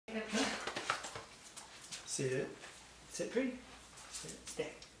Sit. Sit pretty. Sit. Stay.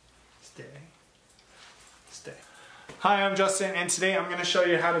 Stay. Stay. Hi, I'm Justin, and today I'm going to show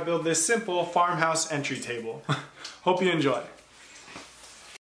you how to build this simple farmhouse entry table. Hope you enjoy.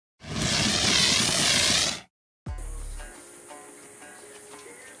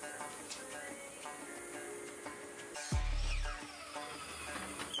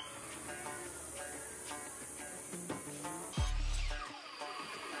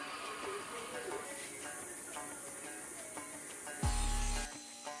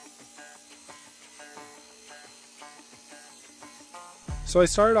 So I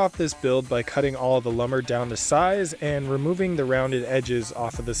started off this build by cutting all of the lumber down to size and removing the rounded edges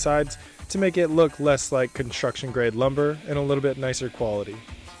off of the sides to make it look less like construction grade lumber and a little bit nicer quality.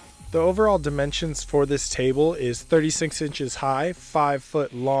 The overall dimensions for this table is 36 inches high, 5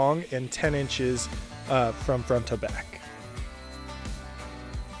 foot long, and 10 inches from front to back.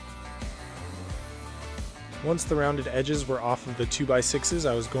 Once the rounded edges were off of the 2x6s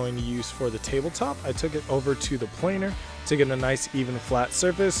I was going to use for the tabletop, I took it over to the planer to get a nice even flat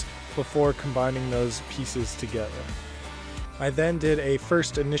surface before combining those pieces together. I then did a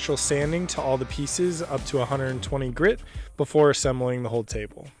first initial sanding to all the pieces up to 120 grit before assembling the whole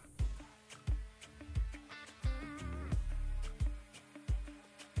table.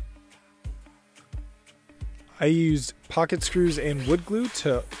 I used pocket screws and wood glue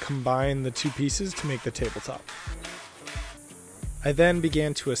to combine the two pieces to make the tabletop. I then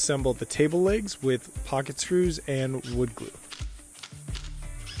began to assemble the table legs with pocket screws and wood glue.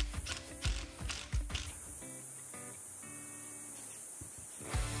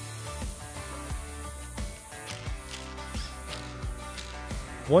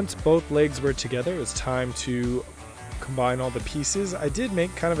 Once both legs were together, it was time to combine all the pieces. I did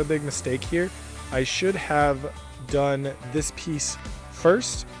make kind of a big mistake here. I should have done this piece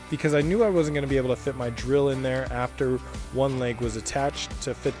first because I knew I wasn't going to be able to fit my drill in there after one leg was attached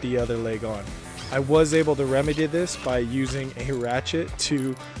to fit the other leg on. I was able to remedy this by using a ratchet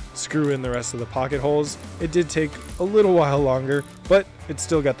to screw in the rest of the pocket holes. It did take a little while longer, but it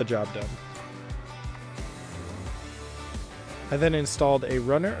still got the job done. I then installed a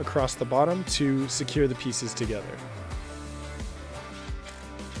runner across the bottom to secure the pieces together.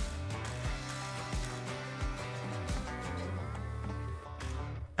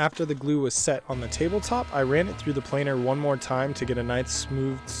 After the glue was set on the tabletop, I ran it through the planer one more time to get a nice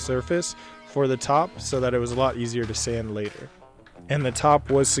smooth surface for the top so that it was a lot easier to sand later. And the top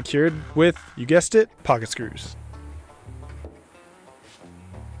was secured with, you guessed it, pocket screws.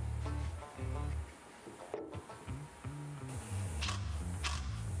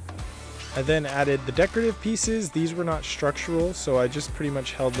 I then added the decorative pieces. These were not structural, so I just pretty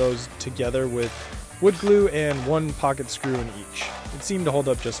much held those together with wood glue and one pocket screw in each. It seemed to hold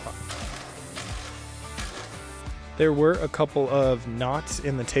up just fine. There were a couple of knots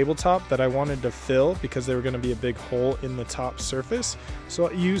in the tabletop that I wanted to fill because they were going to be a big hole in the top surface. So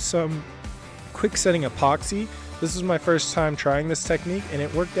I used some quick setting epoxy. This is my first time trying this technique and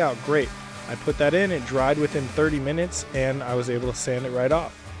it worked out great. I put that in, it dried within 30 minutes and I was able to sand it right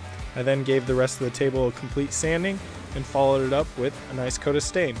off. I then gave the rest of the table a complete sanding and followed it up with a nice coat of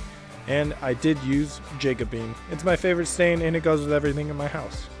stain. And I did use Jacobine. It's my favorite stain and it goes with everything in my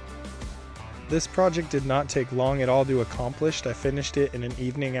house. This project did not take long at all to accomplish. I finished it in an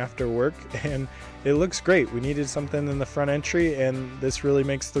evening after work and it looks great. We needed something in the front entry and this really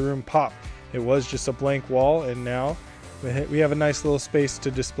makes the room pop. It was just a blank wall and now we have a nice little space to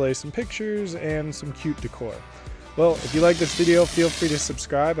display some pictures and some cute decor. Well, if you like this video, feel free to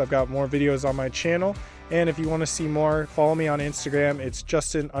subscribe. I've got more videos on my channel. And if you want to see more, follow me on Instagram. It's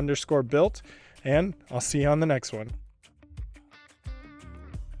Justin_built. And I'll see you on the next one.